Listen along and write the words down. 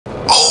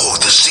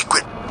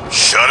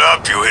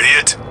up, you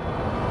idiot.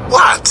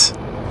 What?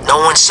 No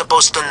one's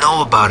supposed to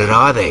know about it,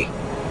 are they?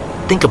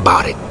 Think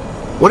about it.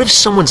 What if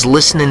someone's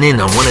listening in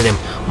on one of them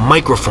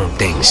microphone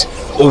things?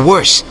 Or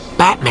worse,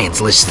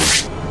 Batman's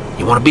listening.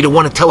 You want to be the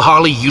one to tell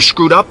Harley you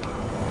screwed up?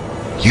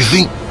 You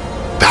think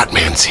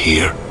Batman's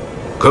here?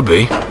 Could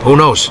be. Who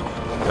knows?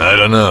 I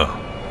don't know.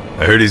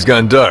 I heard he's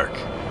gone dark.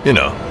 You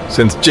know,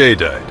 since Jay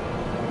died.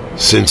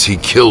 Since he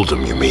killed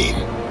him, you mean?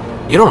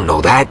 You don't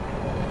know that.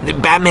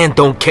 Batman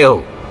don't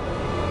kill.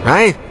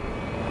 Right?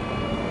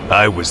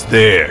 I was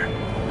there.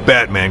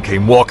 Batman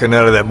came walking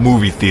out of that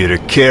movie theater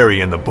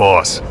carrying the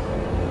boss.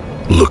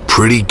 Look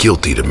pretty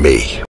guilty to me.